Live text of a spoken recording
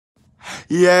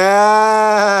Yes,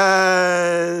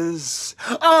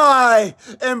 I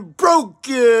am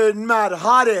broken, Mad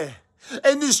Hardy,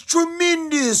 and this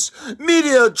tremendous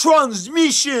media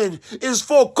transmission is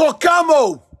for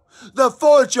Karcamo, the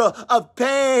forger of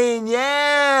pain.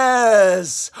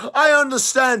 Yes, I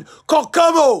understand,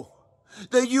 Karcamo,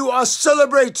 that you are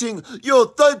celebrating your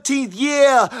 13th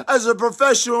year as a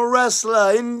professional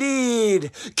wrestler. Indeed.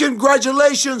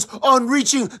 Congratulations on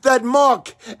reaching that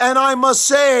mark. And I must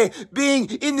say, being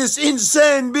in this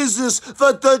insane business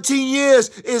for 13 years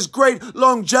is great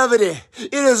longevity.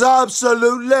 It is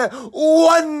absolutely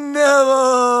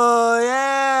wonderful.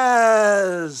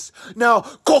 Yes. Now,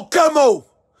 Karcamo,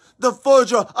 the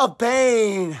forger of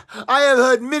pain. I have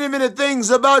heard many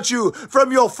things about you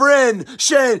from your friend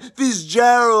Shane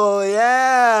Fitzgerald.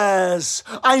 Yes,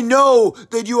 I know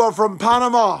that you are from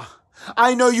Panama.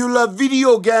 I know you love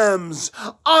video games,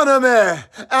 anime,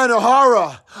 and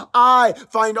horror. I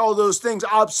find all those things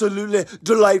absolutely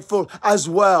delightful as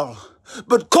well.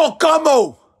 But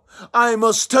Karcamo, I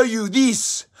must tell you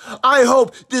this. I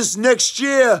hope this next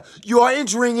year you are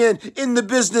entering in the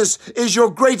business is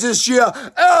your greatest year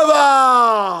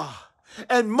ever.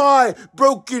 And my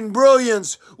broken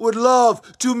brilliance would love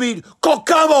to meet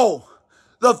Karcamo,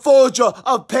 the forger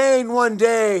of pain, one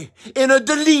day in a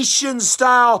deletion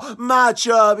style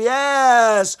matchup.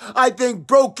 Yes, I think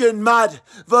Broken Matt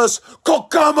versus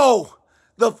Karcamo,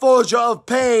 the forger of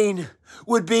pain,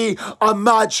 would be a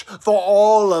match for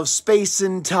all of space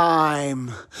and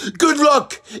time. Good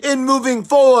luck in moving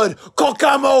forward,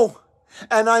 Karcamo.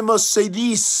 And I must say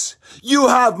this, you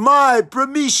have my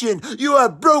permission, you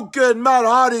have Broken Matt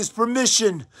Hardy's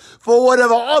permission for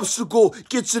whatever obstacle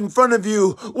gets in front of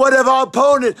you, whatever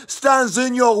opponent stands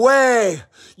in your way.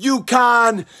 You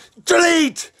can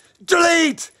delete.